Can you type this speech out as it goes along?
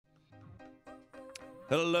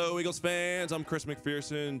Hello, Eagles fans. I'm Chris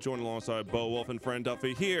McPherson, joined alongside Bo Wolf and Fran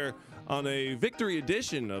Duffy here on a victory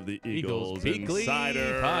edition of the Eagles Weekly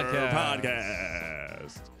Insider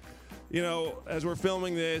Podcast. You know, as we're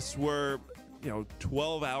filming this, we're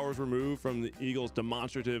 12 hours removed from the Eagles'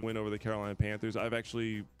 demonstrative win over the Carolina Panthers. I've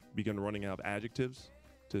actually begun running out of adjectives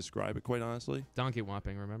to describe it, quite honestly. Donkey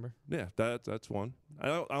whopping, remember? Yeah, that's one. I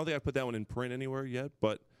don't think I put that one in print anywhere yet,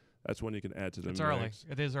 but that's one you can add to the mix. It's early.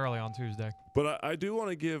 It is early on Tuesday. But I do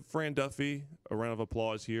want to give Fran Duffy a round of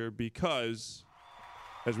applause here because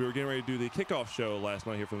as we were getting ready to do the kickoff show last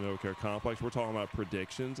night here from the NovaCare Complex, we're talking about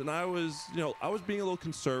predictions, and I was being a little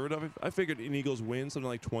conservative. I figured an Eagles win something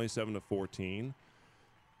like 27-14.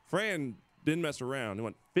 Fran didn't mess around. He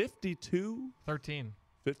went 52-13. 52-13.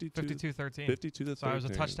 52-13. So I was a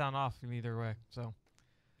touchdown off in either way. So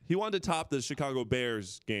he wanted to top the Chicago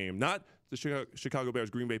Bears game, not the Chicago Bears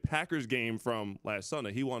Green Bay Packers game from last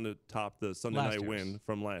Sunday. He wanted to top the Sunday night win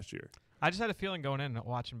from last year. I just had a feeling going in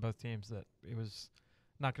watching both teams that it was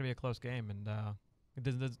not going to be a close game, and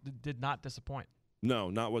it did not disappoint. No,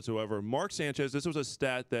 not whatsoever. Mark Sanchez, this was a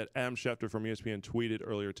stat that Adam Schefter from ESPN tweeted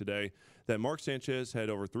earlier today, that Mark Sanchez had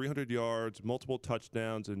over 300 yards, multiple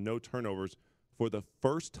touchdowns, and no turnovers for the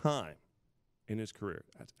first time in his career.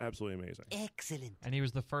 That's absolutely amazing. Excellent. And he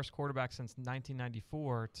was the first quarterback since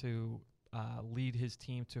 1994 to lead his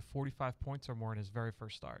team to 45 points or more in his very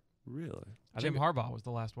first start. Really? Jim Harbaugh was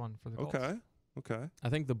the last one for the Colts. Okay. I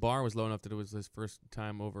think the bar was low enough that it was his first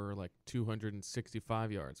time over like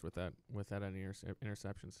 265 yards with that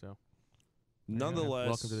interception. So, nonetheless,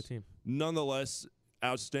 welcome to the team. Nonetheless,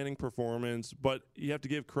 outstanding performance, but you have to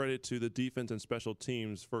give credit to the defense and special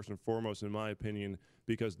teams first and foremost, in my opinion,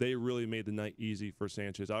 because they really made the night easy for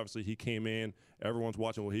Sanchez. Obviously, he came in. Everyone's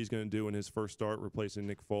watching what he's going to do in his first start, replacing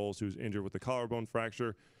Nick Foles, who's injured with a collarbone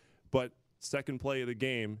fracture. But second play of the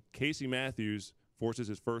game, Casey Matthews forces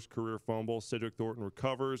his first career fumble. Cedric Thornton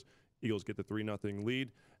recovers. Eagles get the 3-0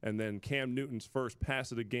 lead. And then Cam Newton's first pass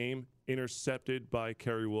of the game, intercepted by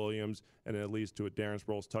Kerry Williams, and it leads to a Darren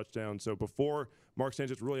Sproles touchdown. So before Mark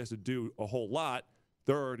Sanchez really has to do a whole lot,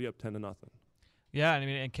 they're already up 10-0. Yeah,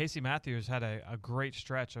 and Casey Matthews had a great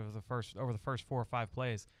stretch over the first 4 or 5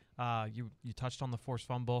 plays. You touched on the forced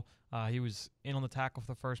fumble. He was in on the tackle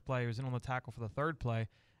for the first play. He was in on the tackle for the third play.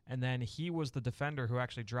 And then he was the defender who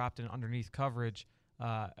actually dropped in underneath coverage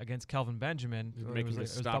against Kelvin Benjamin. Making it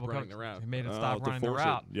stop running the route. He made it stop running the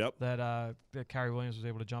route. Yep. That Kerry Williams was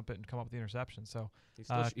able to jump it and come up with the interception. So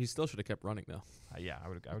he still should have kept running though. Yeah, I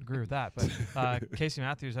would agree with that. But Casey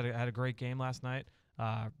Matthews had a great game last night.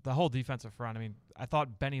 The whole defensive front. I mean, I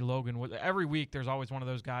thought Benny Logan was. Every week, there's always one of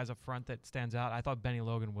those guys up front that stands out. I thought Benny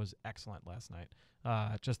Logan was excellent last night.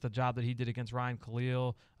 Just the job that he did against Ryan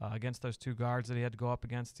Khalil, against those two guards that he had to go up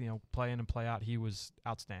against, play in and play out. He was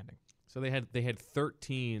outstanding. So they had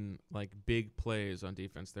 13 like big plays on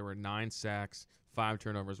defense. There were 9 sacks, 5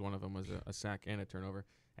 turnovers. One of them was a sack and a turnover,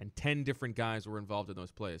 and 10 different guys were involved in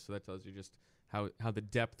those plays. So that tells you just how the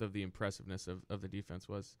depth of the impressiveness of the defense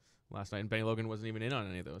was last night. And Benny Logan wasn't even in on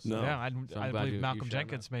any of those. No. So, Yeah, I believe you Malcolm shouted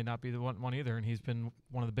Jenkins may not be the one either, and he's been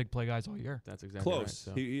one of the big play guys all year. That's exactly Close.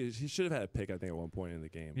 right. So. He should have had a pick, I think, at one point in the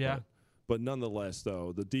game. Yeah. But nonetheless,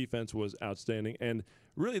 though, the defense was outstanding. And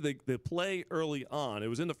really the play early on, it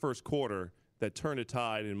was in the first quarter that turned a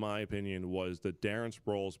tide, in my opinion, was the Darren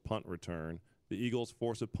Sproles punt return. The Eagles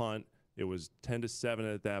forced a punt. It was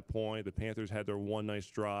 10-7 at that point. The Panthers had their one nice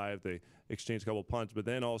drive. They exchanged a couple punts, but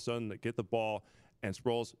then all of a sudden they get the ball, and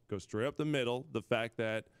Sproles goes straight up the middle. The fact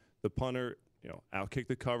that the punter, outkicked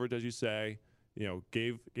the coverage, as you say,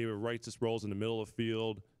 gave it right to Sproles in the middle of the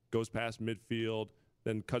field, goes past midfield,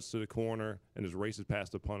 then cuts to the corner and just races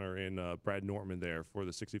past the punter in Brad Nortman there for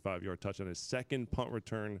the 65-yard touchdown. His second punt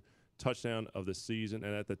return touchdown of the season,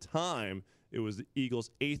 and at the time it was the Eagles'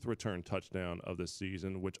 8th return touchdown of the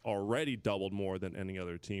season, which already doubled more than any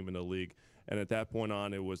other team in the league. And at that point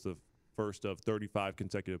on, it was the first of 35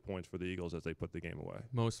 consecutive points for the Eagles as they put the game away.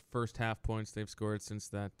 Most first half points they've scored since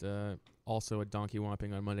that also a donkey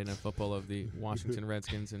whopping on Monday Night Football of the Washington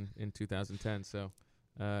Redskins in 2010. So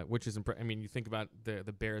which is I mean, you think about the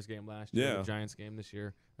Bears game last year, the Giants game this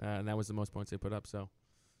year, and that was the most points they put up. So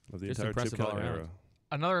of the just entire impressive Chip all Kelly around. era.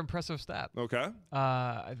 Another impressive stat. Okay.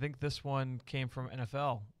 I think this one came from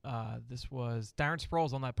NFL. This was Darren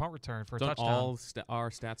Sproles on that punt return for a Don't touchdown. all our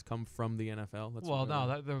stats come from the NFL? That's Well,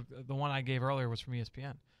 no, the one I gave earlier was from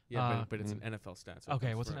ESPN. Yeah, but it's an NFL stat. So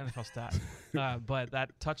Okay, what's an NFL stat? But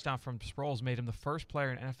that touchdown from Sproles made him the first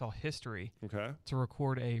player in NFL history to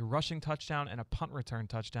record a rushing touchdown and a punt return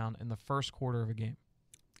touchdown in the first quarter of a game.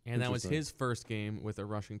 And that was his first game with a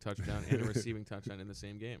rushing touchdown and a receiving touchdown in the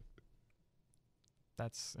same game.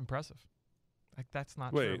 That's impressive. Like that's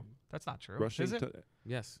not Wait. true. That's not true. Rushing Is it?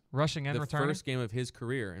 Yes. Rushing and The returning? first game of his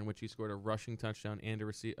career in which he scored a rushing touchdown and a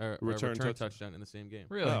return touchdown in the same game.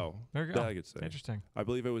 Really? Oh, There you that go. I could say. Interesting. I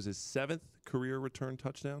believe it was his 7th career return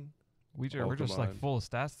touchdown. We're All just like combined. full of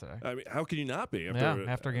stats today. I mean, how can you not be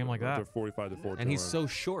After a game like after that. 45 to 14? And he's so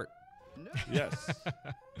short. Yes.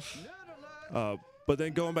 But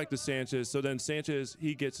then going back to Sanchez, so then Sanchez,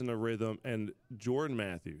 he gets in a rhythm, and Jordan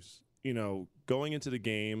Matthews, going into the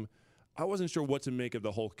game, I wasn't sure what to make of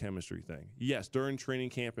the whole chemistry thing. Yes, during training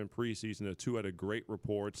camp and preseason, the two had a great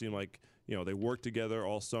rapport. It seemed like, they worked together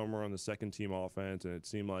all summer on the second team offense, and it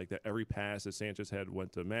seemed like that every pass that Sanchez had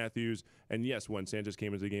went to Matthews. And yes, when Sanchez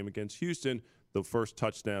came into the game against Houston, the first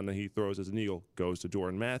touchdown that he throws as an Eagle goes to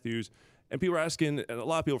Jordan Matthews. And people are asking, and a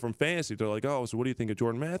lot of people from fantasy, they're like, oh, so what do you think of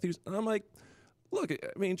Jordan Matthews? And I'm like, look,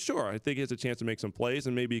 I mean, sure, I think he has a chance to make some plays,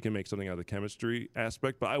 and maybe he can make something out of the chemistry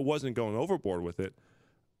aspect, but I wasn't going overboard with it.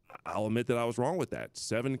 I'll admit that I was wrong with that.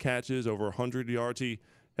 7 catches, over 100 yards. He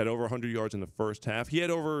had over 100 yards in the first half. He had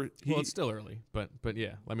over... Well, it's still early, but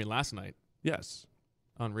yeah. I mean, last night, Yes.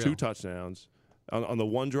 unreal. 2 touchdowns. On the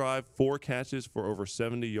one drive, 4 catches for over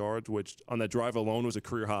 70 yards, which on that drive alone was a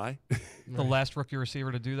career high. The last rookie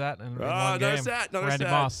receiver to do that in one game. Another stat. Randy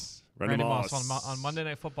Moss. Randy Moss. On Monday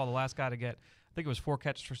Night Football, the last guy to get, I think it was 4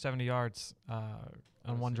 catches for 70 yards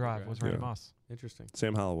on one drive was Randy Yeah. Moss. Interesting.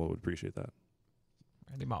 Sam Howell would appreciate that.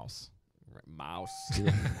 Randy Moss. Mouse.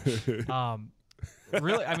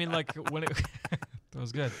 Really, I mean, like when it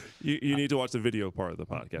was good. You need to watch the video part of the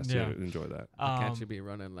podcast Yeah. to enjoy that. Can't you be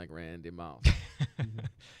running like Randy Mouse?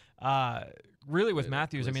 Really with Little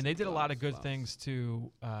Matthews, I mean, they did a lot of good Flops. things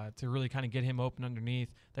to really kind of get him open underneath.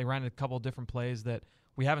 They ran a couple of different plays that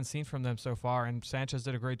we haven't seen from them so far, and Sanchez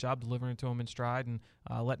did a great job delivering it to him in stride and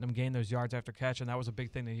letting him gain those yards after catch, and that was a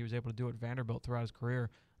big thing that he was able to do at Vanderbilt throughout his career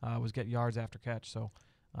was get yards after catch. So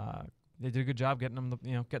they did a good job getting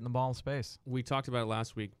him, getting the ball in space. We talked about it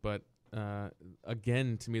last week, but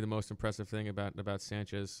again, to me, the most impressive thing about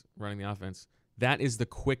Sanchez running the offense, that is the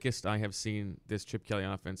quickest I have seen this Chip Kelly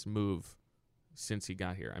offense move since he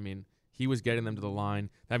got here. I mean, he was getting them to the line.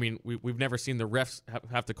 I mean, we've never seen the refs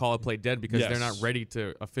have to call a play dead because they're not ready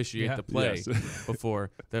to officiate the play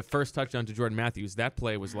before. The first touchdown to Jordan Matthews, that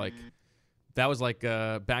play was like,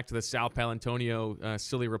 back to the Sal Palantonio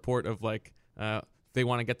silly report of like, they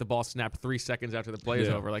want to get the ball snapped 3 seconds after the play is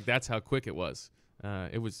over. Like, that's how quick it was.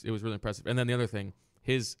 It was really impressive. And then the other thing,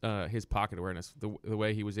 his pocket awareness, the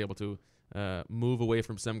way he was able to move away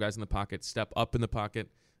from some guys in the pocket, step up in the pocket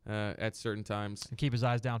at certain times, And keep his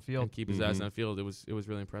eyes downfield. and keep his eyes downfield. It was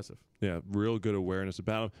really impressive. Yeah, real good awareness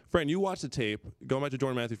about him. Fran, you watched the tape. Going back to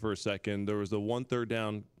Jordan Matthews for a second, there was the 1 3rd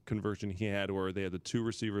down conversion he had where they had the 2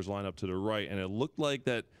 receivers line up to the right, and it looked like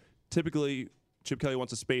that typically Chip Kelly wants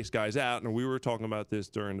to space guys out, and we were talking about this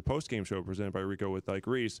during the post-game show presented by Rico with Ike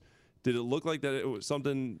Reese. Did it look like that it was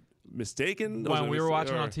something mistaken? When we were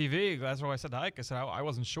watching on TV, that's what I said to Ike. I said I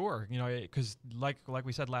wasn't sure, because like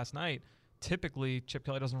we said last night, typically Chip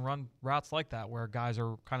Kelly doesn't run routes like that where guys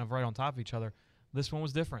are kind of right on top of each other. This one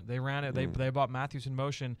was different. They ran it. They brought Matthews in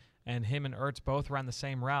motion, and him and Ertz both ran the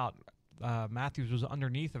same route. Matthews was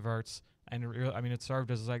underneath of Ertz, and it served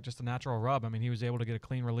as like just a natural rub. I mean, he was able to get a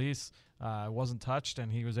clean release. It wasn't touched,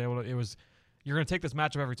 and he was able to. It was. You're going to take this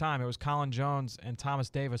matchup every time. It was Colin Jones and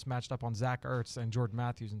Thomas Davis matched up on Zach Ertz and Jordan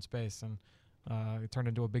Matthews in space, and it turned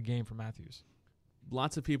into a big game for Matthews.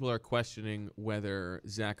 Lots of people are questioning whether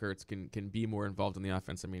Zach Ertz can be more involved in the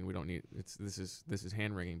offense. I mean, we don't need this is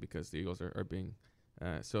hand wringing because the Eagles are being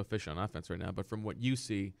so efficient on offense right now. But from what you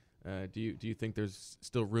see, do you think there's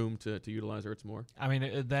still room to utilize Ertz more? I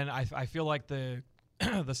mean, then I feel like the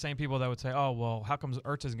the same people that would say, oh well, how come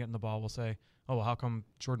Ertz isn't getting the ball? Will say, oh well, how come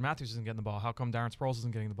Jordan Matthews isn't getting the ball? How come Darren Sproles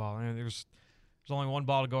isn't getting the ball? I mean, there's only one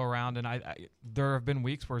ball to go around, and there have been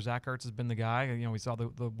weeks where Zach Ertz has been the guy. We saw the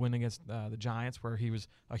win against the Giants where he was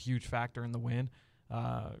a huge factor in the win.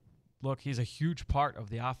 Look, he's a huge part of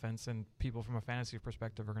the offense, and people from a fantasy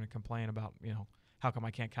perspective are going to complain about, how come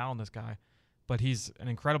I can't count on this guy? But he's an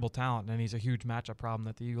incredible talent, and he's a huge matchup problem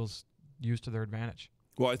that the Eagles use to their advantage.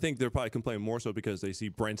 Well, I think they're probably complaining more so because they see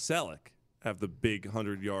Brent Selleck have the big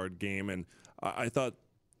 100-yard game, and I thought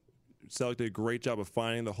Selleck did a great job of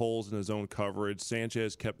finding the holes in his own coverage.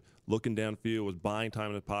 Sanchez kept looking downfield, was buying time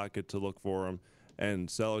in the pocket to look for him, and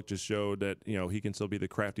Selleck just showed that he can still be the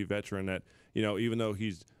crafty veteran that even though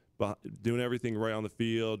he's doing everything right on the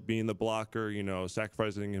field, being the blocker,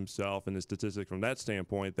 sacrificing himself and his statistics from that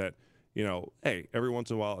standpoint that hey, every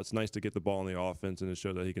once in a while it's nice to get the ball in the offense and to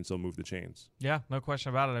show that he can still move the chains. Yeah, no question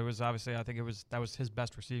about it. It was obviously, I think that was his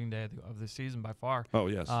best receiving day of the season by far. Oh,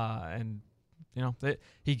 yes. And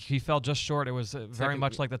he fell just short. It was very Second-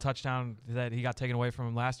 much like the touchdown that he got taken away from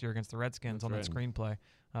him last year against the Redskins That's on that screenplay,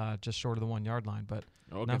 just short of the 1 yard line. But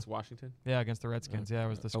against Washington? yeah, against the Redskins. Yeah, it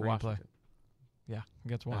was the screenplay. Washington. Yeah,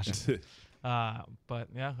 against Washington. But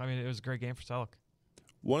yeah, I mean, it was a great game for Selleck.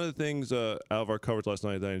 One of the things out of our coverage last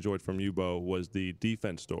night that I enjoyed from you, Bo, was the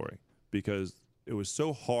defense story, because it was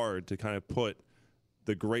so hard to kind of put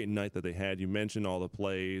the great night that they had. You mentioned all the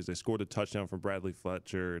plays. They scored a touchdown from Bradley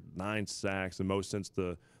Fletcher, 9 sacks, the most since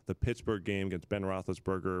the Pittsburgh game against Ben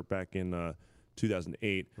Roethlisberger back in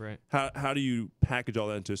 2008. Right. How do you package all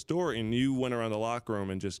that into a story? And you went around the locker room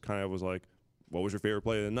and just kind of was like, what was your favorite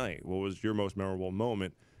play of the night? What was your most memorable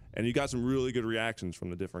moment? And you got some really good reactions from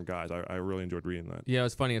the different guys. I really enjoyed reading that. Yeah, it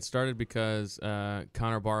was funny. It started because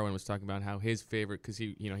Connor Barwin was talking about how his favorite, because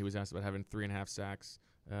he was asked about having 3.5 sacks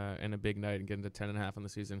and a big night and getting to 10.5 on the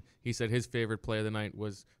season. He said his favorite play of the night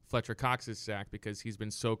was Fletcher Cox's sack, because he's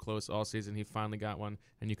been so close all season. He finally got one,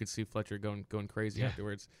 and you could see Fletcher going crazy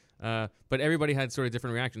afterwards. But everybody had sort of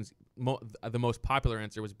different reactions. The most popular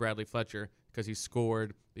answer was Bradley Fletcher, because he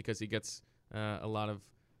scored, because he gets a lot of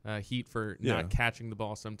heat for not catching the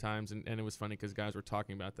ball sometimes, and it was funny because guys were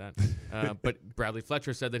talking about that. But Bradley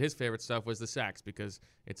Fletcher said that his favorite stuff was the sacks, because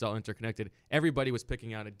it's all interconnected. Everybody was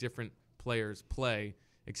picking out a different player's play,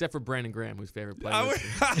 except for Brandon Graham, whose favorite play was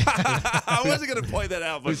I wasn't going to point that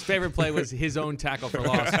out, but whose favorite play was his own tackle for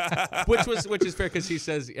loss, which is fair, because he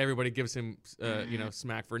says everybody gives him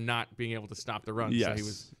smack for not being able to stop the run.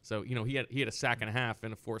 Yes. So he had a sack and a half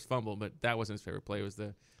and a forced fumble, but that wasn't his favorite play. It was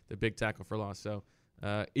the big tackle for loss. So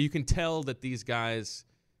you can tell that these guys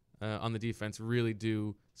on the defense really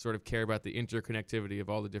do sort of care about the interconnectivity of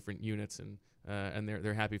all the different units, and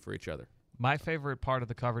they're happy for each other. My favorite part of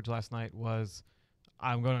the coverage last night was,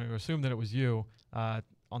 I'm going to assume that it was you,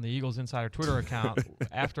 on the Eagles Insider Twitter account,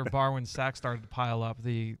 after Barwin's sacks started to pile up,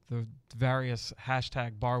 the various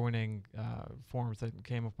hashtag Barwinning forums that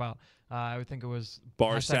came about. I would think it was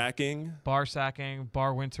bar sacking,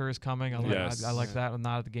 Bar Winter is coming. I like that one,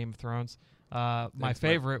 not at the Game of Thrones. My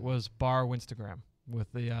favorite was Bar Winstagram,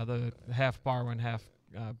 with the half Barwin, half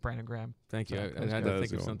Brandon Graham. Thank you. I had to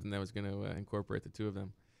think of something that was going to incorporate the two of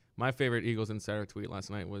them. My favorite Eagles Insider tweet last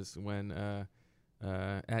night was when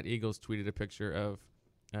at Eagles tweeted a picture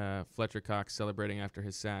of Fletcher Cox celebrating after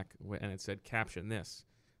his sack, and it said, "Caption this,"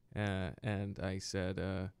 and I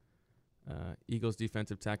said, "Eagles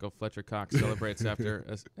defensive tackle Fletcher Cox celebrates after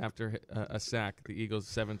a sack, the Eagles'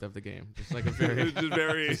 7th of the game." Just like a very,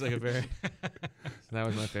 just like a very. So that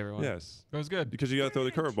was my favorite one. Yes, it was good because you got to throw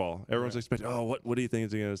the curveball. Everyone's expecting, what do you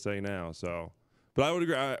think he's going to say now? So. But I would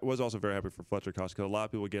agree. I was also very happy for Fletcher Cox, because a lot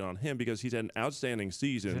of people get on him because he's had an outstanding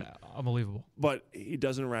season. Yeah, unbelievable. But he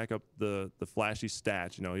doesn't rack up the flashy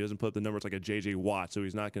stats. He doesn't put up the numbers like a J.J. Watt, so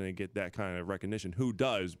he's not going to get that kind of recognition. Who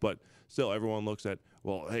does? But still, everyone looks at,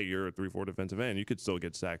 well, hey, you're a 3-4 defensive end. You could still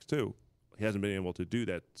get sacks too. He hasn't been able to do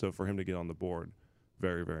that. So for him to get on the board,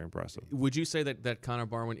 very, very impressive. Would you say that Connor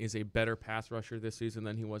Barwin is a better pass rusher this season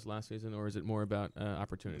than he was last season, or is it more about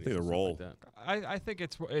opportunities? I think the role. Like I think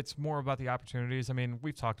it's more about the opportunities. I mean,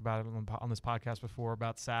 we've talked about it on this podcast before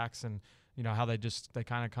about sacks, and how they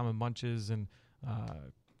kind of come in bunches, and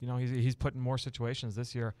he's put in more situations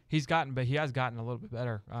this year. He has gotten a little bit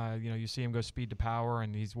better. You see him go speed to power,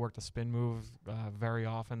 and he's worked a spin move very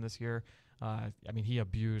often this year. He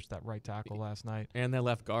abused that right tackle last night. And that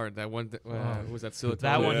left guard, that one, was that Silatolu?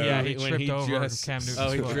 That one, he when tripped he over Cam Newton's Oh,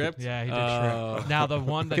 he foot. tripped? Yeah, he did trip. Now, the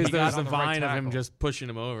one that he because got there's on the the right vine of tackle, him just pushing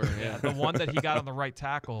him over. Yeah, the one that he got on the right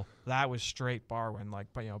tackle, that was straight Barwin,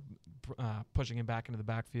 pushing him back into the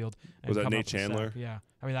backfield. And was that coming Nate up with a Chandler? sack.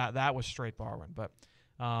 Yeah, that was straight Barwin. But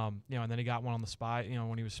and then he got one on the spy.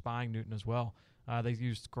 When he was spying Newton as well. They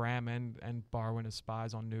used Graham and Barwin as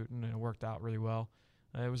spies on Newton, and it worked out really well.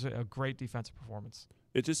 It was a great defensive performance.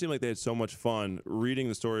 It just seemed like they had so much fun reading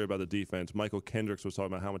the story about the defense. Michael Kendricks was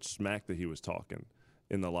talking about how much smack that he was talking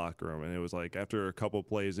in the locker room, and it was like after a couple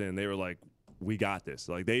plays in, they were like, "We got this."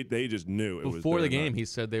 Like they just knew it was before the game. He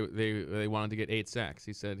said they wanted to get 8 sacks.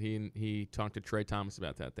 He said he talked to Trey Thomas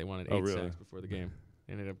about that. They wanted 8 sacks before the game.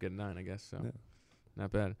 Ended up getting 9, I guess. So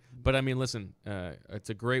not bad. But I mean, listen, it's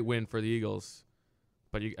a great win for the Eagles.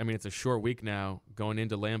 But it's a short week now going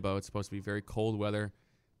into Lambeau. It's supposed to be very cold weather.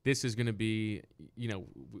 This is going to be,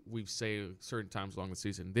 we say certain times along the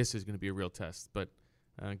season, this is going to be a real test. But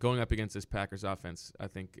going up against this Packers offense, I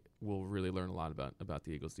think we'll really learn a lot about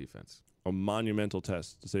the Eagles defense. A monumental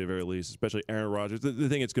test, to say the very least, especially Aaron Rodgers. The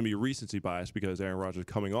thing, it's going to be recency bias because Aaron Rodgers is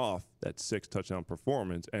coming off that 6-touchdown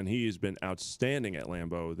performance, and he has been outstanding at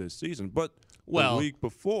Lambeau this season. But the week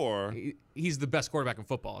before, he's the best quarterback in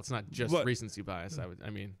football. It's not just recency bias.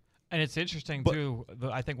 And it's interesting, But- too.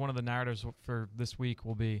 I think one of the narratives for this week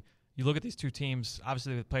will be you look at these two teams.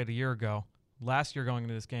 Obviously, they played a year ago. Last year going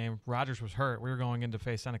into this game, Rodgers was hurt. We were going in to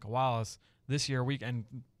face Seneca Wallace. This year, and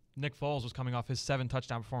Nick Foles was coming off his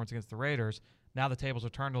 7-touchdown performance against the Raiders. Now the tables are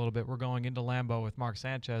turned a little bit. We're going into Lambeau with Mark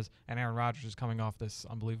Sanchez, and Aaron Rodgers is coming off this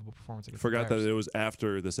unbelievable performance against Forgot the Bears. that it was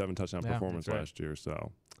after the 7-touchdown Yeah, performance that's right. last year.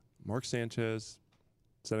 So, Mark Sanchez,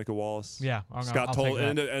 Seneca Wallace. Yeah, Scott Tolzien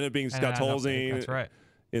ended up being And Scott ended up- Tolzien That's right.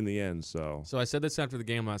 in the end. So, So I said this after the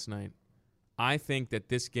game last night. I think that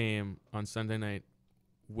this game on Sunday night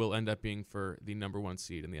will end up being for the number 1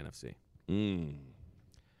 seed in the NFC.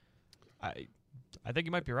 I think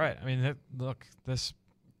you might be right. I mean, look, this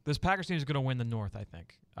Packers team is going to win the North, I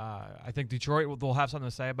think. I think Detroit will have something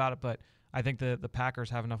to say about it, but I think the Packers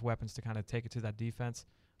have enough weapons to kind of take it to that defense.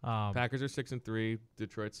 Packers are 6-3.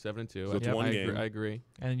 Detroit's 7-2. So it's one game. I agree.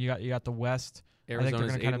 And you got the West. Arizona's I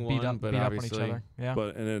think they're going to kind of 8-1, but beat up on obviously each other. Yeah.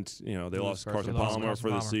 but and it's they Lose lost Carson Carson Palmer. Palmer Carson for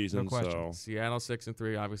the Palmer, no season. question. So Seattle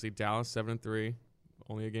 6-3. Obviously Dallas 7-3.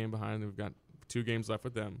 Only a game behind. We've got 2 games left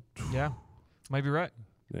with them. Yeah. Might be right.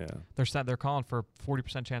 yeah, They're calling for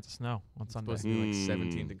 40% chance of snow on Sunday. Supposed to be like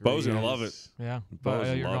 17 degrees. Bo's gonna love it. Yeah. Bo's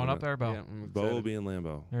You're loving going up it. there, Bo. Yeah, I'm Bo excited. will be in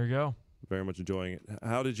Lambeau. There you go. Very much enjoying it.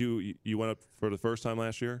 How did you went up for the first time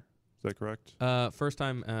last year? Is that correct? First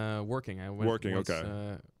time working. I went Working, once,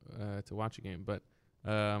 okay. To watch a game, but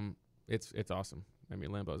it's awesome. I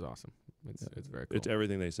mean, Lambeau's awesome. It's very cool. It's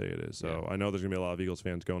everything they say it is. So I know there's gonna be a lot of Eagles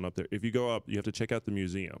fans going up there. If you go up, you have to check out the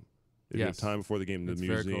museum. If you have Yes. time before the game, the It's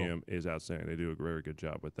very cool. museum is outstanding. They do a very good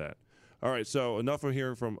job with that. All right, so enough of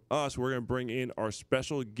hearing from us. We're going to bring in our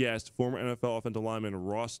special guest, former NFL offensive lineman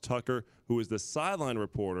Ross Tucker, who is the sideline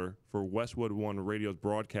reporter for Westwood One Radio's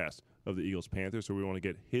broadcast of the Eagles-Panthers. So we want to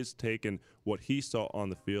get his take and what he saw on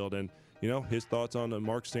the field and, his thoughts on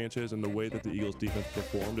Mark Sanchez and the way that the Eagles defense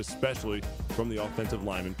performed, especially from the offensive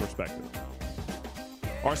lineman perspective.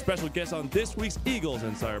 Our special guest on this week's Eagles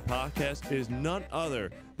Insider podcast is none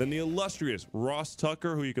other than the illustrious Ross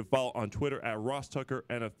Tucker, who you can follow on Twitter at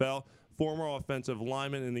RossTuckerNFL, former offensive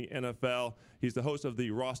lineman in the NFL. He's the host of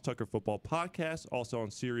the Ross Tucker Football Podcast, also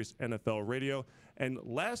on Sirius NFL Radio. And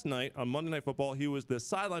last night on Monday Night Football, he was the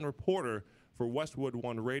sideline reporter for Westwood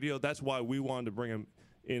One Radio. That's why we wanted to bring him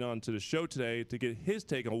in onto the show today to get his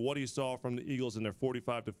take on what he saw from the Eagles in their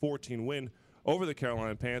 45-14 win over the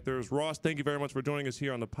Carolina Panthers. Ross, thank you very much for joining us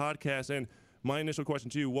here on the podcast. And my initial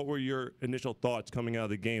question to you, what were your initial thoughts coming out of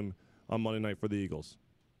the game on Monday night for the Eagles?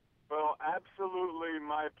 Well, absolutely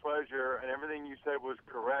my pleasure, and everything you said was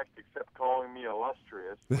correct except calling me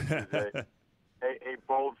illustrious, which is a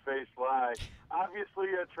bold-faced lie.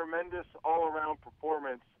 Obviously a tremendous all-around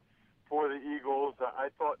performance for the Eagles. I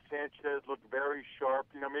thought Sanchez looked very sharp,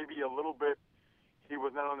 maybe a little bit. He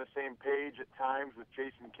was not on the same page at times with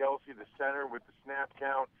Jason Kelsey, the center, with the snap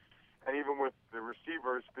count, and even with the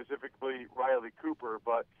receivers, specifically Riley Cooper.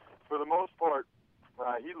 But for the most part,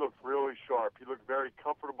 he looked really sharp. He looked very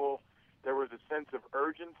comfortable. There was a sense of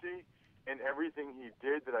urgency in everything he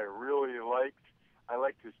did that I really liked. I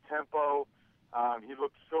liked his tempo. He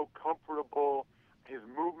looked so comfortable. His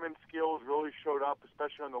movement skills really showed up,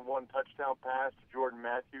 especially on the one touchdown pass to Jordan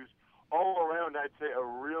Matthews. All around, I'd say a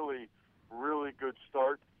really good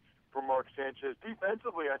start for Mark Sanchez.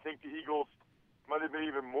 Defensively, I think the Eagles might have been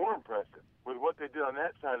even more impressive with what they did on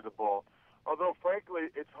that side of the ball. Although, frankly,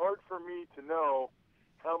 it's hard for me to know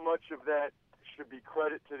how much of that should be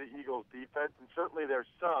credit to the Eagles' defense, and certainly there's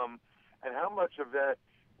some, and how much of that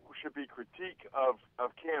should be critique of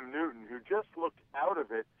Cam Newton, who just looked out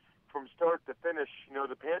of it from start to finish.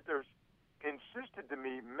 The Panthers insisted to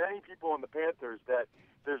me, many people on the Panthers, that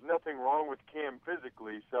there's nothing wrong with Cam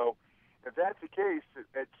physically. So if that's the case,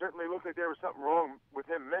 it certainly looked like there was something wrong with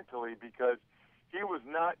him mentally, because he was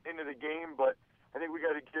not into the game. But I think we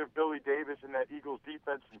got to give Billy Davis and that Eagles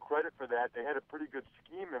defense some credit for that. They had a pretty good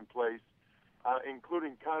scheme in place,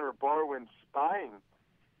 including Connor Barwin spying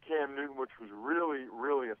Cam Newton, which was really,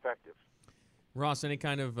 really effective. Ross, any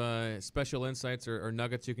kind of special insights or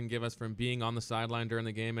nuggets you can give us from being on the sideline during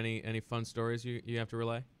the game? Any fun stories you have to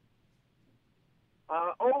relay?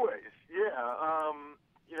 Always, yeah.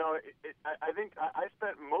 I think I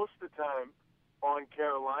spent most of the time on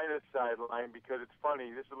Carolina's sideline because it's funny.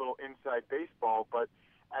 This is a little inside baseball, but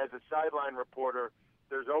as a sideline reporter,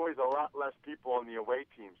 there's always a lot less people on the away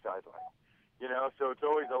team sideline. So it's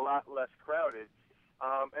always a lot less crowded.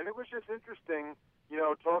 And it was just interesting,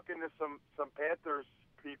 talking to some Panthers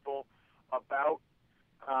people about,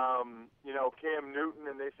 Cam Newton,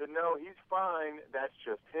 and they said, no, he's fine. That's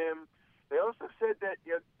just him. They also said that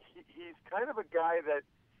he's kind of a guy that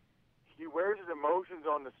he wears his emotions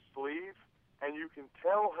on the sleeve, and you can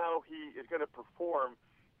tell how he is going to perform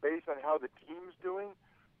based on how the team's doing,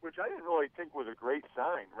 which I didn't really think was a great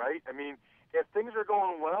sign, right? I mean, if things are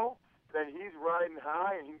going well, then he's riding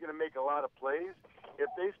high and he's going to make a lot of plays. If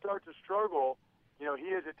they start to struggle,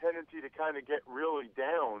 he has a tendency to kind of get really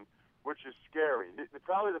down, which is scary.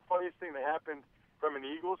 Probably the funniest thing that happened from an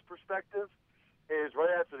Eagles perspective is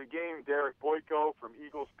right after the game, Derek Boyko from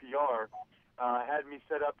Eagles PR had me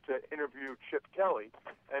set up to interview Chip Kelly.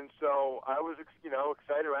 And so I was,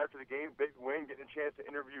 excited after the game, big win, getting a chance to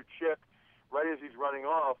interview Chip right as he's running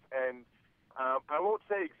off. And I won't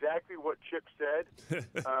say exactly what Chip said,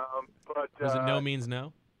 but Was it no means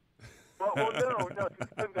no? Well, no,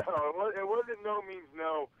 it wasn't no means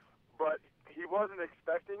no, but he wasn't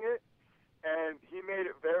expecting it, and he made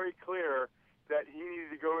it very clear that he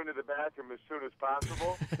needed to go into the bathroom as soon as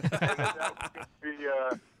possible, and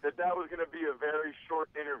that was going to be a very short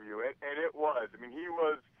interview, and it was. I mean, he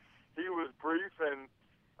was brief, and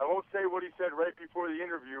I won't say what he said right before the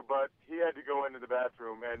interview, but he had to go into the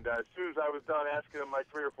bathroom, and as soon as I was done asking him my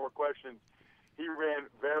 3 or 4 questions, he ran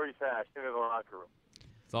very fast into the locker room.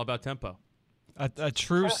 It's all about tempo. A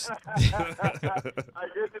true I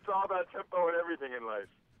guess it's all about tempo and everything in life.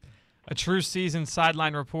 A true seasoned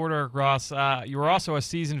sideline reporter, Ross. You were also a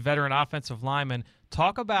seasoned veteran offensive lineman.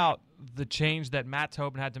 Talk about the change that Matt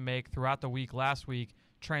Tobin had to make throughout the week last week,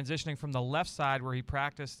 transitioning from the left side where he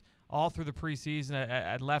practiced all through the preseason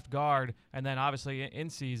at left guard, and then obviously in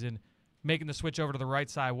season, making the switch over to the right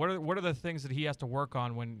side. What are the things that he has to work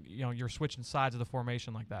on when you're switching sides of the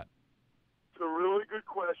formation like that? It's a really good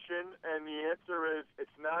question, and the answer is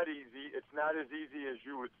it's not easy. It's not as easy as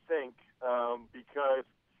you would think because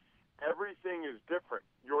everything is different.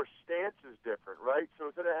 Your stance is different, right?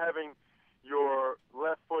 So instead of having your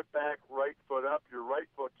left foot back, right foot up, your right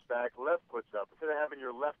foot's back, left foot's up. Instead of having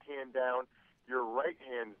your left hand down, your right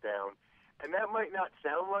hand's down. And that might not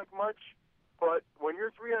sound like much, but when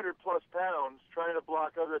you're 300-plus pounds trying to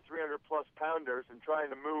block other 300-plus pounders and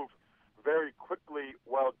trying to move very quickly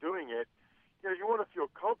while doing it, you want to feel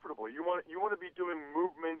comfortable. You want to be doing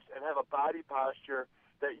movements and have a body posture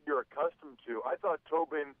that you're accustomed to. I thought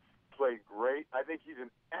Tobin played great. I think he's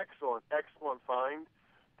an excellent find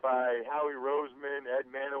by Howie Roseman, Ed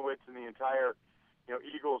Manowitz, and the entire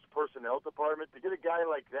Eagles personnel department. To get a guy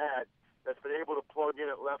like that that's been able to plug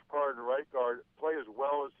in at left guard and right guard, play as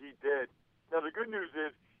well as he did. Now, the good news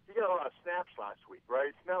is he got a lot of snaps last week,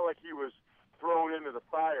 right? It's not like he was thrown into the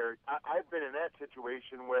fire. I've been in that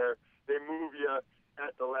situation where they move you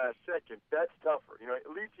at the last second. That's tougher.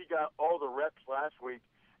 At least he got all the reps last week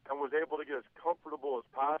and was able to get as comfortable as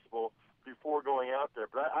possible before going out there.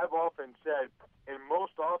 But I've often said in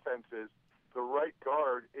most offenses, the right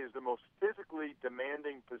guard is the most physically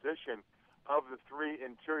demanding position of the 3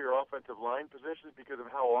 interior offensive line positions because of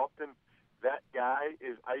how often that guy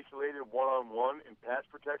is isolated one-on-one in pass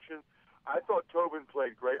protection. I thought Tobin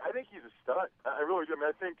played great. I think he's a stud. I really do.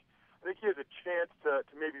 I think he has a chance to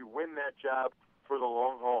maybe win that job for the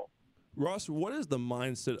long haul. Ross, what is the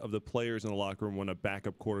mindset of the players in the locker room when a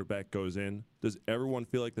backup quarterback goes in? Does everyone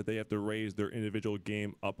feel like that they have to raise their individual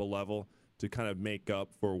game up a level to kind of make up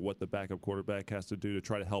for what the backup quarterback has to do to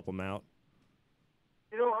try to help them out?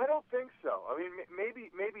 I don't think so. I mean, maybe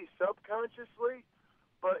subconsciously,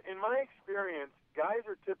 but in my experience, guys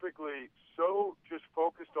are typically so just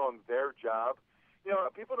focused on their job.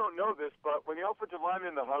 People don't know this, but when the offensive lineman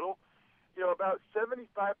in the huddle, about 75%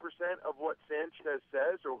 of what Sanchez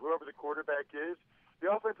says or whoever the quarterback is, the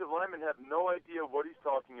offensive linemen have no idea what he's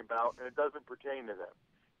talking about, and it doesn't pertain to them.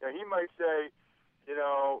 He might say,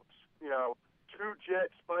 2 jet,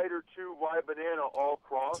 spider, 2 Y banana, all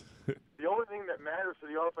cross. The only thing that matters to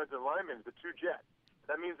the offensive lineman is the 2 jet.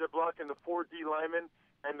 That means they're blocking the 4D lineman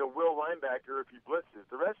and the will linebacker if he blitzes.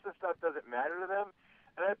 The rest of the stuff doesn't matter to them.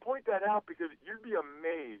 And I point that out because you'd be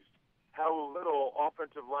amazed how little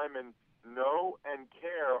offensive linemen know and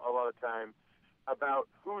care a lot of time about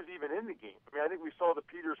who's even in the game. I mean, I think we saw the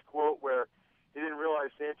Peters quote where he didn't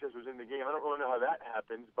realize Sanchez was in the game. I don't really know how that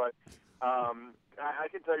happens, but I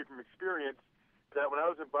can tell you from experience that when I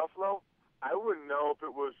was in Buffalo, I wouldn't know if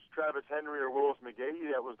it was Travis Henry or Willis McGahee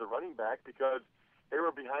that was the running back because they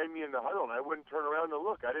were behind me in the huddle, and I wouldn't turn around to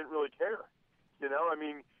look. I didn't really care. I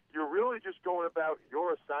mean, you're really just going about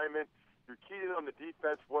your assignment. You're keyed in on the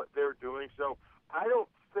defense, what they're doing. So I don't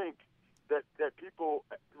think that people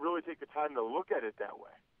really take the time to look at it that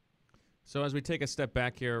way. So as we take a step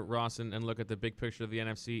back here, Ross, and look at the big picture of the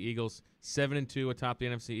NFC, Eagles 7-2 atop the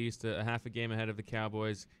NFC East, a half a game ahead of the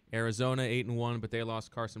Cowboys. Arizona 8-1, but they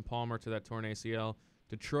lost Carson Palmer to that torn ACL.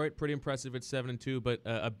 Detroit pretty impressive at 7-2, but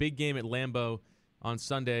a big game at Lambeau on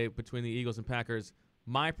Sunday between the Eagles and Packers.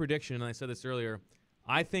 My prediction, and I said this earlier,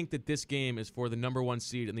 I think that this game is for the number 1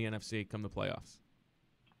 seed in the NFC come the playoffs.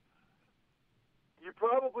 You're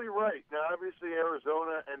probably right. Now, obviously,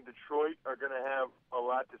 Arizona and Detroit are going to have a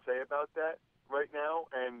lot to say about that right now,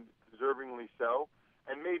 and deservingly so,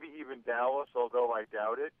 and maybe even Dallas, although I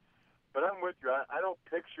doubt it. But I'm with you. I don't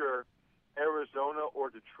picture Arizona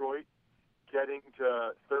or Detroit getting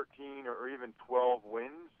to 13 or even 12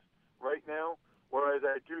 wins right now, whereas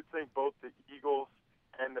I do think both the Eagles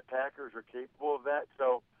and the Packers are capable of that.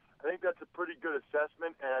 So I think that's a pretty good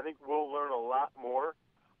assessment, and I think we'll learn a lot more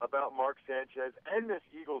about Mark Sanchez and this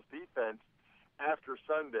Eagles defense after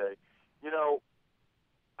Sunday. You know,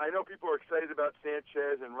 I know people are excited about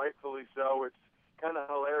Sanchez, and rightfully so. It's kind of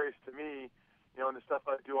hilarious to me, you know, in the stuff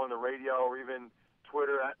I do on the radio or even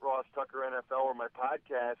Twitter at Ross Tucker NFL or my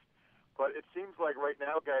podcast. But it seems like right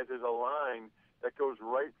now, guys, there's a line that goes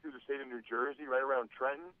right through the state of New Jersey, right around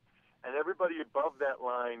Trenton, and everybody above that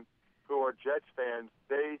line who are Jets fans,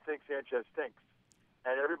 they think Sanchez stinks.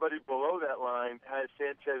 And everybody below that line has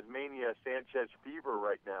Sanchez mania, Sanchez fever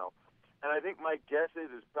right now. And I think my guess is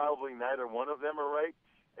probably neither one of them are right.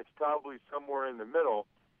 It's probably somewhere in the middle.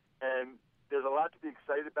 And there's a lot to be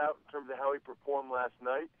excited about in terms of how he performed last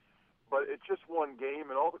night. But it's just one game,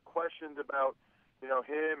 and all the questions about, you know,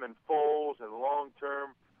 him and Foles and long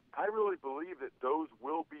term, I really believe that those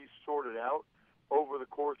will be sorted out over the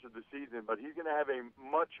course of the season. But he's going to have a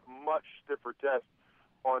much, much stiffer test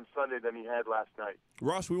on Sunday than he had last night.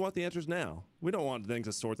 Ross, we want the answers now. We don't want things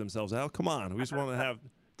to sort themselves out. Come on, we just want to have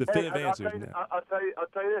definitive answers now. I'll tell you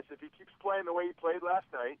this: if he keeps playing the way he played last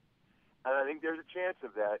night, and I think there's a chance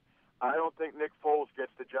of that, I don't think Nick Foles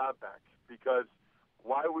gets the job back, because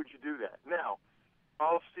why would you do that? Now,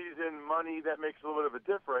 off-season money, that makes a little bit of a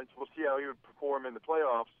difference. We'll see how he would perform in the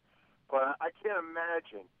playoffs, but I can't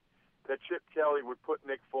imagine that Chip Kelly would put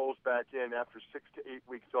Nick Foles back in after 6 to 8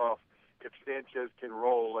 weeks off if Sanchez can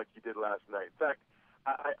roll like he did last night. In fact,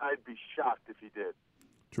 I'd be shocked if he did.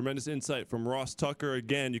 Tremendous insight from Ross Tucker.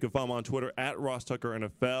 Again, you can follow him on Twitter at Ross Tucker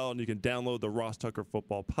NFL, and you can download the Ross Tucker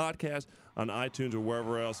Football Podcast on iTunes or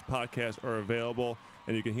wherever else podcasts are available.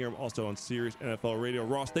 And you can hear him also on Sirius NFL Radio.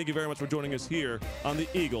 Ross, thank you very much for joining us here on the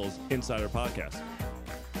Eagles Insider Podcast.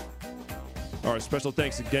 All right, special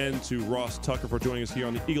thanks again to Ross Tucker for joining us here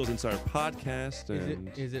on the Eagles Insider Podcast.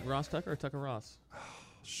 And Is it Ross Tucker or Tucker Ross?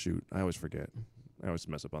 shoot, I always forget. I always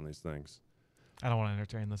mess up on these things. I don't want to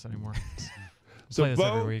entertain this anymore. So play this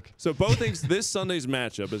every week. So Bo thinks this Sunday's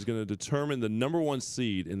matchup is going to determine the number 1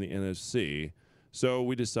 seed in the NFC. So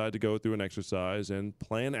we decided to go through an exercise and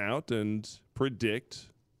plan out and predict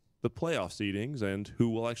the playoff seedings and who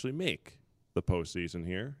will actually make the postseason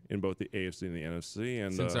here in both the AFC and the NFC.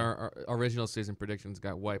 And Since our original season predictions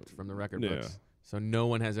got wiped from the record Yeah. books. So no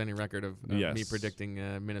one has any record of me Yes. predicting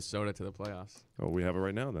Minnesota to the playoffs. oh, we have it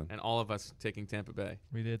right now then. And all of us taking Tampa Bay.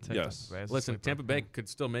 We did take Yes. Tampa Bay as a Listen, sleeper. Tampa Bay could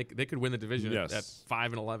still they could win the division Yes. at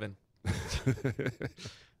 5-11.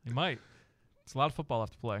 You might. It's a lot of football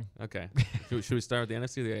left to play. Okay. should we start with the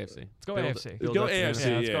NFC or the AFC? Let's go Build- AFC. build Go up to the AFC.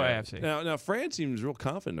 Yeah, let's go AFC. Now, Fran seems real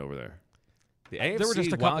confident over there. The There AFC were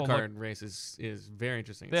just a couple wildcard race is very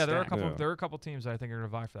interesting. It's Yeah, there are a stacked. couple. Yeah. There are a couple teams that I think are going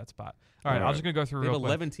to vie for that spot. All right, All I'm just going to go through They have real quick.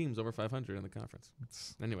 11 teams over 500 in the conference.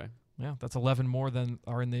 Anyway. Yeah, that's 11 more than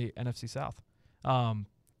are in the NFC South.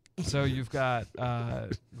 So you've got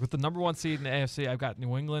with the number 1 seed in the AFC, I've got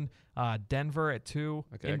New England, Denver at 2,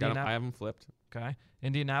 Okay, I have them flipped. okay,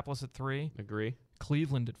 Indianapolis at 3, Agree.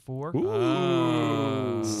 Cleveland at 4,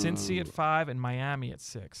 Ooh. Cincy at 5, and Miami at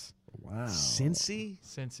 6. Wow. Cincy?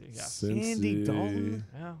 Cincy, yes. Andy Cincy, Dalton?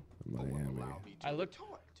 Yeah. Miami. I looked.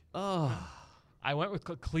 Oh. I went with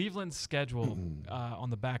Cleveland's schedule on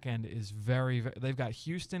the back end is very. They've got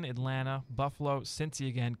Houston, Atlanta, Buffalo, Cincy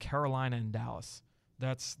again, Carolina, and Dallas.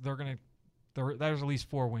 There's at least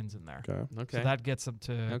 4 wins in there. Okay. Okay. So that gets them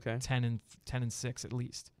to Okay. 10 and 6 at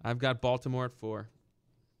least. I've got Baltimore at 4.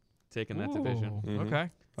 Taking that division. Ooh, Mhm. Okay.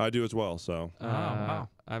 I do as well, so. wow.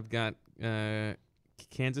 I've got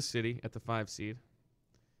Kansas City at the 5 seed.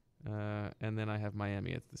 And then I have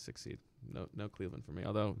Miami at the 6 seed. No Cleveland for me.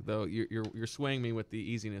 Although you're swaying me with the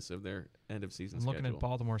easiness of their end of season I'm looking schedule. at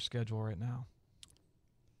Baltimore's schedule right now.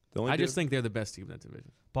 The only I just think they're the best team in that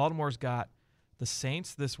division. Baltimore's got the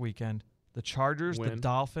Saints this weekend, the Chargers, the Win.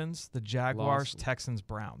 Dolphins, the Jaguars, Loss. Texans,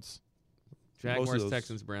 Browns. Jaguars, those-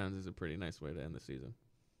 Texans, Browns is a pretty nice way to end the season.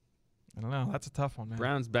 I don't know. That's a tough one, man.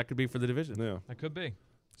 Browns, that could be for the division. Yeah. That could be.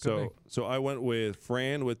 So I went with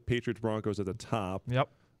Fran with Patriots Broncos at the top, Yep.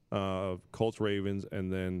 Colts Ravens,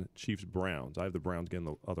 and then Chiefs Browns. I have the Browns getting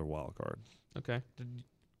the other wild card. Okay.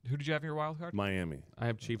 Who did you have in your wild card? Miami. I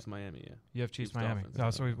have Chiefs, Miami. Yeah. You have Chiefs, Chiefs, Miami.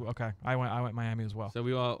 Dolphins, Oh, yeah. so okay. I went Miami as well. So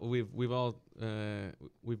we've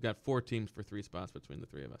got 4 teams for 3 spots between the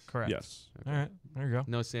 3 of us. Correct. Yes. All right. There you go.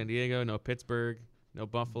 No San Diego, no Pittsburgh, no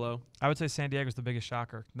Buffalo. I would say San Diego's the biggest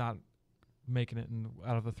shocker, not making it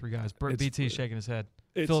out of the 3 guys. BT's shaking his head.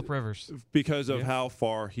 It's Phillip Rivers. because of Yeah. how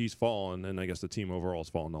far he's fallen, and I guess the team overall has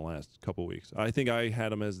fallen the last couple of weeks. I think I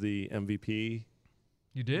had him as the MVP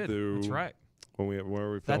You did. That's right. when we That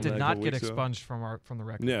filmed did a not couple get weeks ago. expunged from the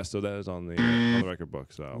record. Yeah, so that is on the record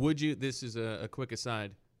book. So Would you? This is a quick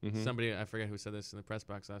aside. Mhm. Somebody, I forget who said this in the press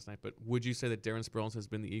box last night, but would you say that Darren Sproles has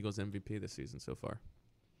been the Eagles' MVP this season so far?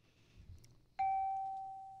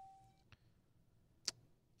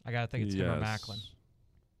 I gotta think it's him or Macklin.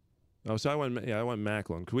 Oh, so I went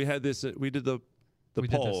Macklin. 'Cause we had this. We did the We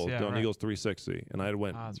did poll this, yeah, on right. Eagles 360, and I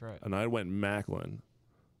went That's right. Macklin.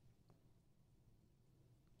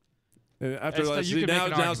 And after It's the- last, you could make now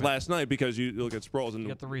an it's argument. last night because you look at Sproles and You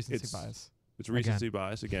get the recency it's, bias. It's recency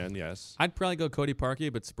bias again. Yes, I'd probably go Cody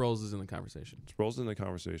Parkey, but Sproles is in the conversation. Sproles in the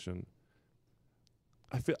conversation.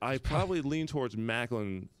 I probably lean towards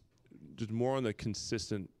Macklin, just more on the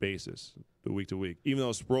consistent basis, the week to week. Even though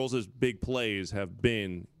Sproles' big plays have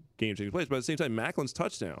been game-changing plays, but at the same time, Macklin's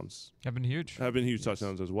touchdowns Have been huge. have been huge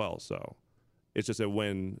touchdowns as well. So it's just that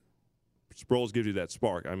when Sproles gives you that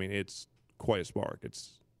spark, I mean, it's quite a spark.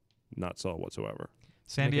 It's not subtle whatsoever.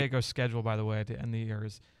 San Make it- Diego's schedule, by the way, to end the year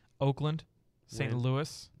is Oakland, St. Win.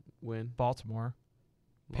 Louis, Win. Baltimore,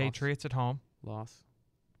 Loss. Patriots at home, Loss.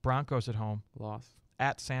 Broncos at home, Loss.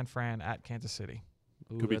 at San Fran, at Kansas City.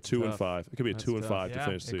 Ooh, Could be that's 2 and tough. 5. It could be a That's 2 and tough. 5 Yeah, to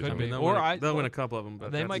finish the it could season. be. They'll Or win they'll win a couple of them,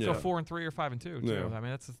 but They that's, might yeah. go 4-3 or 5-2 too. Yeah. I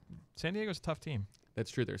mean, San Diego's a tough team.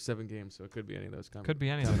 that's true. There's 7 games, so it could be any of those. Could be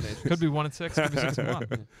any of combinations. them. Could be 1-6. Could be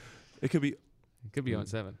 6-1. It could be It could be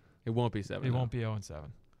 0-7. It won't be 7. It won't be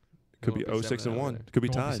 0-7. could be won't be 06 and 7-0 1. either. Could be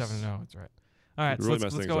It won't ties. 7-0. That's right. All right, Could so really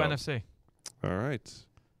let's mess go things NFC. All right.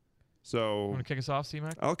 So Want to kick us off,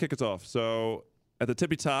 C-Mac? I'll kick us off. So at the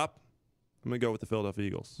tippy top, I'm going to go with the Philadelphia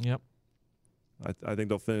Eagles. Yep. I think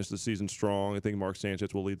they'll finish the season strong. I think Mark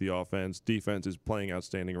Sanchez will lead the offense. Defense is playing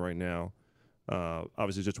outstanding right now.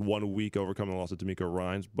 Obviously, just 1 week overcoming the loss of D'Amico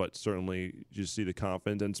Ryans, but certainly you see the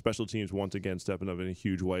confidence. And special teams once again stepping up in a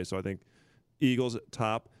huge way. So I think Eagles at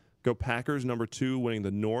top. Go Packers, number 2, winning the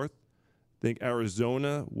North. I think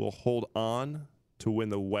Arizona will hold on to win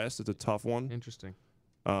the West. It's a tough one. Interesting.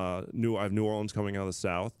 I have New Orleans coming out of the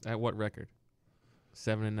South. At what record?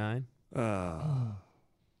 7-9.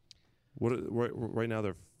 Right now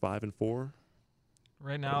they're 5-4.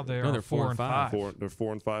 Right now they're, No, they're 4 and 5. They're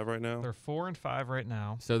 4 and 5 right now. They're 4 and 5 right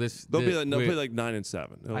now. So this They'll the- play wait, like 9 and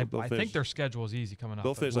 7. I They'll think finish- their schedule is easy coming up.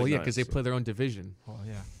 They'll though. finish Well, like yeah, 9 because they and play their own division. Well,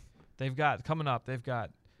 yeah. They've got coming up. They've got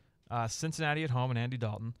Cincinnati at home and Andy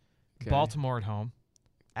Dalton. Okay. Baltimore at home,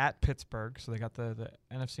 at Pittsburgh. So they got the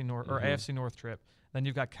NFC North or Mhm. AFC North trip. Then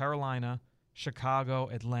you've got Carolina, Chicago,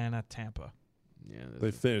 Atlanta, Tampa. Yeah, those They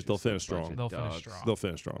are finish- they'll just a finish bunch strong. of They'll finish dogs. strong. They'll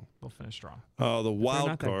finish strong. They'll finish strong. The They're wild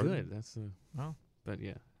not card. that good. That's Oh. but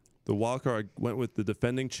yeah. The wild card went with the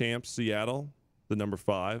defending champs, Seattle, the number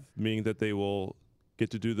 5, meaning that they will get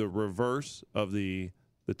to do the reverse of the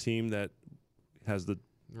team that has the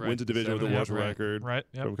wins the division with the 7-8, worst right. record Right.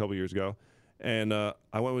 from Yep. a couple years ago. And I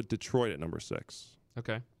went with Detroit at number 6.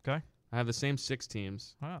 Okay. Okay. I have the same 6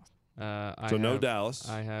 teams. Wow. So no Dallas.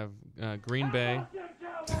 I have Green Bay.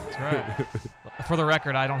 That's right. For the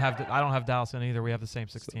record, I don't have Dallas in either. We have the same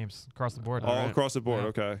 6 teams across the board. All right. across the board. Yeah.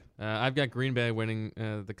 Okay. I've got Green Bay winning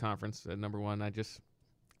the conference at number 1. I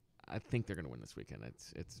think they're going to win this weekend.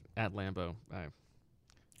 It's at Lambeau.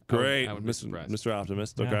 Great. I would be surprised. Mr.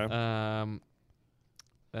 Optimist. Yeah. Okay.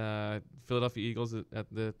 Philadelphia Eagles at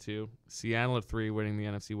the 2, Seattle at 3, winning the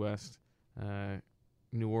NFC West,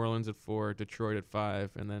 New Orleans at 4, Detroit at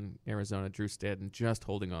 5, and then Arizona, Drew Stanton just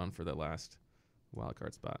holding on for the last wild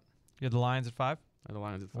card spot. You had the Lions at 5. The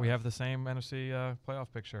Lions at 5. We have the same NFC playoff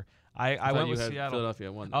picture. I thought went you with had Seattle. Philadelphia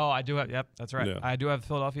at 1. Oh, I do have. Yep, that's right. Yeah. I do have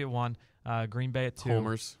Philadelphia at 1, Green Bay at 2,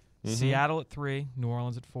 Homers. Mhm. Seattle at 3, New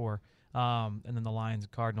Orleans at 4, and then the Lions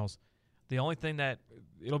and Cardinals. The only thing that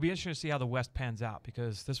it'll be interesting to see how the West pans out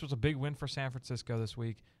because this was a big win for San Francisco this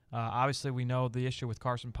week. Obviously, we know the issue with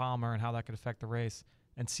Carson Palmer and how that could affect the race.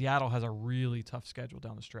 And Seattle has a really tough schedule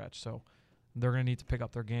down the stretch, so they're going to need to pick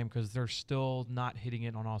up their game because they're still not hitting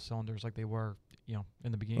it on all cylinders like they were,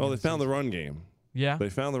 in the beginning. Well, of they the found the season. run game. Yeah, They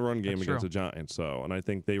found the run game That's against true. the Giants. So, and I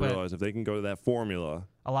think they But- realize if they can go to that formula.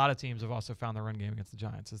 a lot of teams have also found the run game against the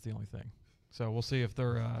Giants. Is the only thing. So we'll see if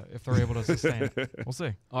they're able to sustain it. We'll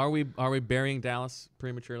see. Are we burying Dallas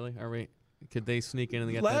prematurely? Are we? Could they sneak in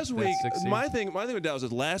and get last that week, six seed? my thing with Dallas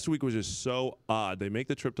is last week was just so odd. They make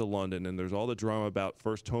the trip to London, and there's all the drama about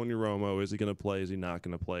first Tony Romo. Is he going to play? Is he not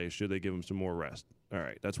going to play? Should they give him some more rest? All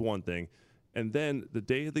right, that's one thing. And then the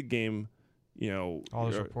day of the game, all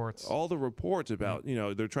those reports. All the reports about,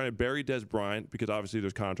 they're trying to bury Des Bryant because obviously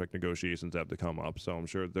there's contract negotiations that have to come up. So I'm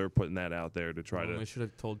sure they're putting that out there to try They to, should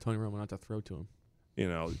have told Tony Romo not to throw to him.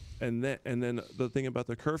 and then the thing about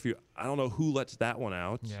the curfew, I don't know who lets that one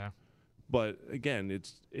out. Yeah. But again,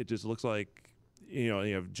 it just looks like, you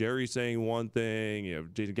have Jerry saying one thing, you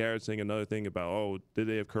have Jason Garrett saying another thing about, did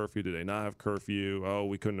they have curfew? Did they not have curfew? Oh,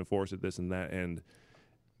 we couldn't enforce it, this and that. And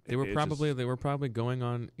They were probably going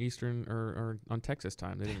on Eastern or on Texas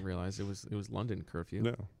time. They didn't realize it was London curfew.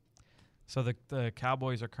 No. So the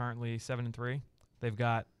Cowboys are currently 7-3. They've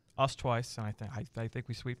got us twice, and I think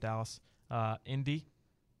we sweep Dallas. Indy,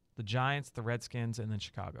 the Giants, the Redskins, and then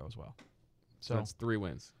Chicago as well. So that's 3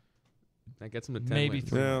 wins. That gets them to 10 maybe wins.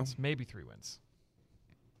 3 wins. Maybe 3 wins.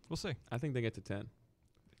 We'll see. I think they get to 10.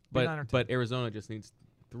 Be 9 or 10. But Arizona just needs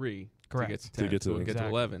 3 Correct. to get to 10. To get to so we'll get to exactly.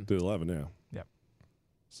 11. Do 11, yeah. Yep.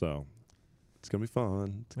 So it's gonna be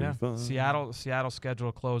fun. It's gonna be fun. Seattle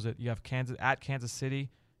schedule to close it. You have Kansas City.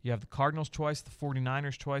 You have the Cardinals twice, the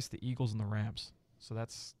 49ers twice, the Eagles, and the Rams. So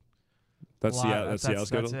that's Seattle. That's Seattle's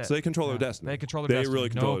schedule. it. So they control their destiny. They control their destiny. Really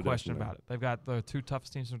control No their question destiny. about it. They've got the 2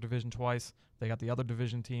 toughest teams in their division twice. They got the other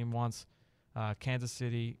division team once, Kansas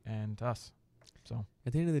City and us. So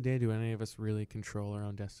At the end of the day, do any of us really control our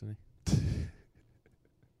own destiny?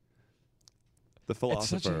 The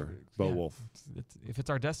philosopher, Bo Wolf. If it's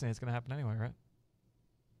our destiny, it's going to happen anyway, right?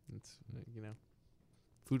 It's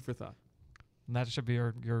food for thought. And that should be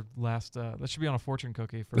your last. That should be on a fortune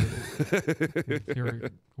cookie for your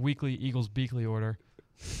weekly Eagles Beakley order.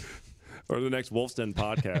 Or the next Wolf's Den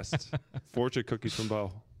podcast. Fortune cookies from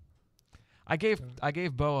Bo. I gave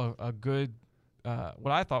Bo a good,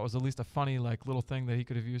 what I thought was at least a funny little thing that he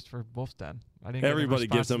could have used for Wolf's Den. I didn't. Everybody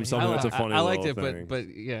gives them something that's a funny. I liked it, little thing.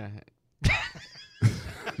 but yeah,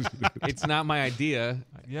 it's not my idea.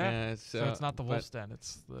 Yeah. So it's not the but Wolf's Den.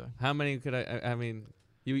 It's the. How many could I mean,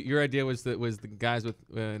 your idea was the guys with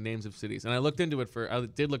names of cities, and I looked into it. I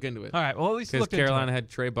did look into it. All right. Well, at least because look into Carolina it. had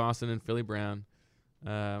Trey Boston and Philly Brown.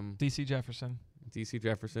 DC Jefferson. DC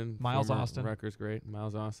Jefferson. Miles former Austin. Rutgers great.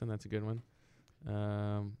 Miles Austin, that's a good one.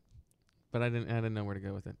 But I didn't know where to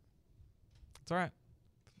go with it. It's all right.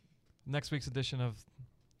 Next week's edition of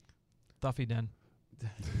Duffy Den.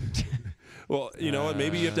 Well, you know what?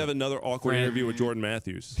 Maybe you have to have another awkward interview with Jordan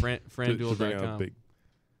Matthews. to bring out FranDuel.com. big.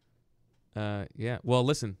 Yeah. Well,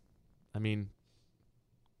 listen. I mean,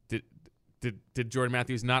 did Jordan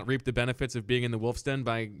Matthews not reap the benefits of being in the Wolf's Den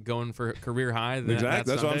by going for career high?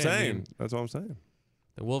 Exactly. That's what I'm Sunday? I saying. mean, That's what I'm saying.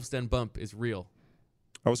 the Wolf's Den bump is real.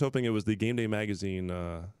 I was hoping it was the Game Day Magazine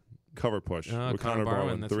cover push with Connor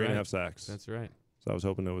Barwin, that's 3.5 right. sacks. That's right. So I was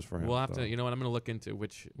hoping it was for him. We'll have so. to. You know what? I'm going to look into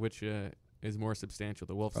which is more substantial,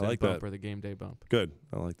 the Wolf's I Den like bump that. or the Game Day bump. Good.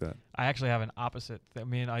 I like that. I actually have an opposite.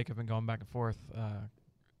 Me and Ike have been going back and forth.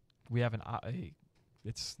 We have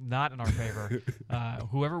it's not in our favor.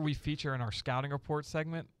 Whoever we feature in our scouting report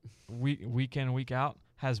segment, week in, week out,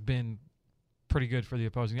 has been pretty good for the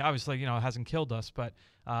opposing. Obviously, it hasn't killed us, but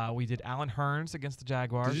we did Alan Hearns against the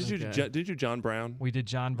Jaguars. Did you John Brown? We did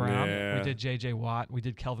John Brown. Yeah. We did J.J. Watt. We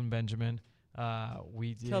did Kelvin Benjamin.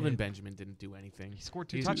 We did. Kelvin Benjamin didn't do anything. He scored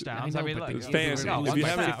 2 He's- touchdowns. I know, but It's Yeah, fantasy. yeah, If you yeah.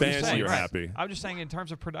 have any I'm just fantasy, saying, you're right. happy. I'm just saying in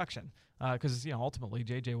terms of production, because ultimately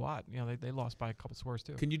J.J. Watt, they lost by a couple scores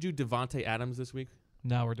too. Can you do Devontae Adams this week?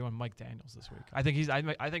 No, we're doing Mike Daniels this week. I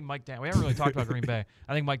think Mike Daniels. We haven't really talked about Green Bay.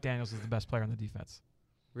 I think Mike Daniels is the best player on the defense.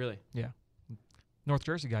 Really? North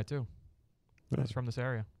Jersey guy too. Yeah. He's from this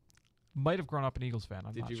area. Might have grown up an Eagles fan.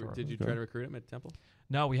 I'm Did not you sure. did you try to recruit him at Temple?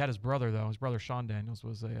 No, we had his brother though. His brother Sean Daniels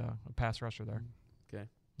was a pass rusher there. Okay.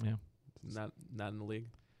 Yeah. Not in the league.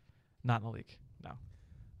 Not in the league.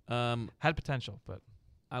 No. Had potential, but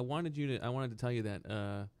I wanted to tell you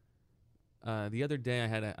that the other day I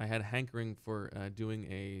had a hankering for doing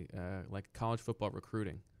a like college football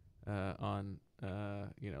recruiting on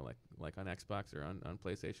like on Xbox or on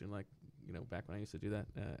PlayStation, back when I used to do that.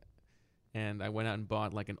 And I went out and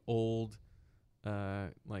bought like an old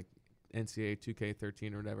like NCAA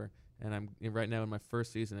 2K13 or whatever. And I'm right now in my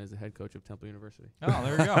first season as the head coach of Temple University. oh,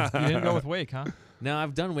 there you go. You didn't go with Wake, huh? No,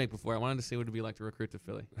 I've done Wake before. I wanted to see what it'd be like to recruit to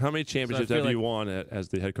Philly. How many championships feel have you like- won as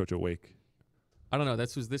the head coach at Wake? I don't know.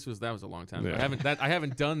 That was a long time ago. Yeah. I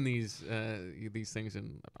haven't done these things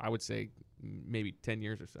in, I would say, maybe 10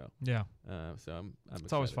 years or so. Yeah. So I'm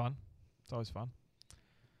It's always excited. fun. It's always fun.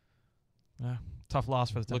 Yeah. Tough loss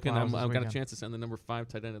for the Temple Looking, Owls I've this got a weekend. chance to send the number 5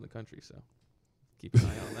 tight end in the country. So keep an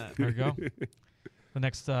eye on that. There you go. The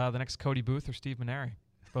next Cody Booth or Steve Maneri.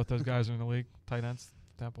 Both those guys are in the league. Tight ends,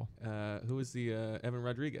 Temple. Who is the Evan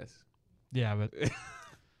Rodriguez? Yeah, but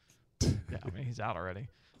yeah, I mean he's out already.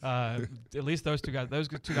 At least those two guys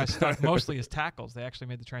stuck mostly as tackles. They actually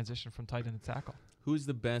made the transition from tight end to tackle. Who's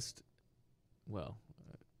the best? Well,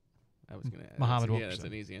 I was going to Muhammad Yeah, Wilkerson. that's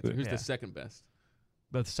an easy answer. Who's Yeah. the second best?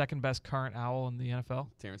 The second best current Owl in the NFL?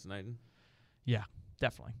 Terrence Knighton. Yeah,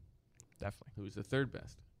 definitely. Who's the third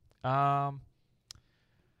best? I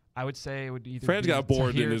would say it would either Fran's be got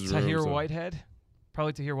bored in his room, Tahir so- Whitehead.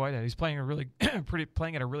 Probably Tahir Whitehead. He's playing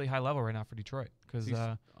playing at a really high level right now for Detroit. Because He's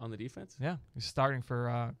on the defense? yeah, he's starting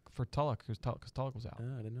for Tulloch, because Tulloch was out.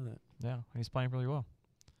 Oh, I didn't know that. Yeah, and he's playing really well.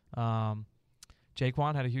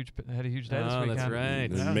 Jaquan had a huge day this Oh, weekend. that's right. Yeah,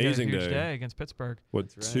 he had a Amazing huge day. day against Pittsburgh. What,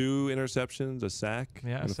 That's right. 2 interceptions, a sack,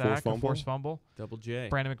 Yeah, and a a sack, a forced forced fumble. Double J.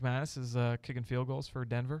 Brandon McManus is kicking field goals for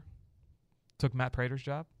Denver. Took Matt Prater's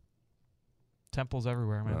job. Temple's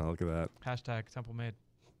everywhere, man. Oh, look at that. Hashtag Temple made.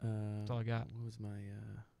 That's all I got. What was my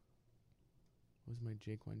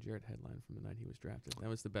Jaquan Jarrett headline from the night he was drafted? That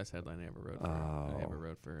was the best headline I ever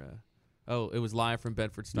wrote. It was live from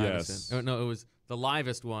Bedford Stuyvesant. Yes. Oh, no, it was the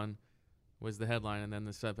livest one. Was the headline, and then the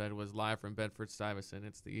subhead was live from Bedford Stuyvesant.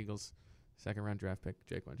 It's the Eagles' second-round draft pick,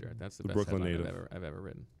 Jaquan Jarrett. That's the The best Brooklyn headline native. I've ever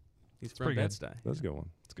written. He's It's from pretty good. Bed-Stuy. That's a good one.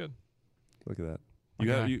 It's good. Look at that.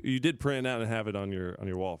 Okay. You did print it out and have it on your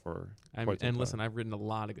wall for quite some And time. listen, I've written a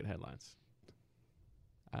lot of good headlines.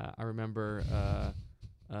 I remember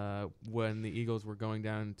when the Eagles were going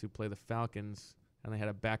down to play the Falcons, and they had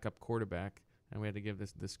a backup quarterback, and we had to give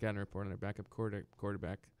this scouting report on their backup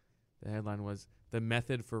quarterback. The headline was "The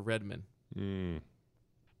Method for Redmond."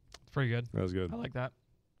 It's pretty good. That was good. I like that.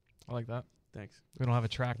 Thanks. We don't have a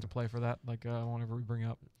track to play for that, like whenever we bring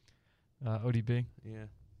up ODB. Yeah.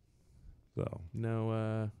 So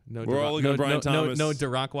No. We're all looking at Brian Thomas. No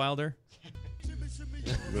Derek Wilder.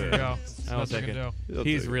 There you go. I'll That's what take we can it. do.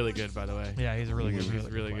 He's really good, by the way. Yeah, he's a really good. He's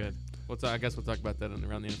really good. I guess we'll talk about that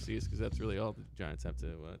around the NFCs because that's really all the Giants have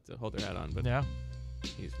to hold their hat on. But Yeah.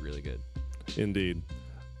 he's really good. Indeed.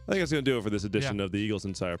 I think that's going to do it for this edition of the Eagles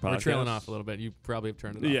Insider Podcast. We're trailing off a little bit. You probably have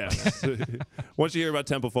turned it off. Yes. Once you hear about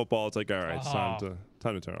Temple football, it's like, all right, it's time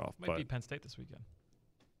to turn it off. Might But be Penn State this weekend.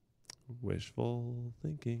 wishful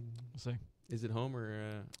thinking. We'll see. Is it home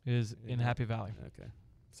or? It is in Happy Valley. Okay.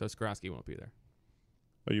 So Skrosky won't be there.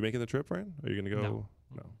 Are you making the trip, Fran? Are you going to go?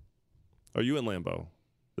 No. Are you in Lambeau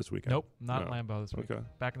this weekend? Nope, not No. at Lambeau this week. Okay.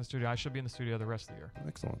 Back in the studio. I should be in the studio the rest of the year.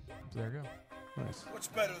 Excellent. So there you go. Nice. What's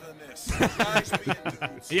better than this? Guys being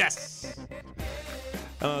dudes. Yes.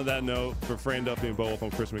 On that note, for Fran Duffy and Bo Wolf,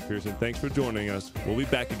 I'm Chris McPherson. Thanks for joining us. We'll be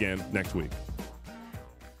back again next week.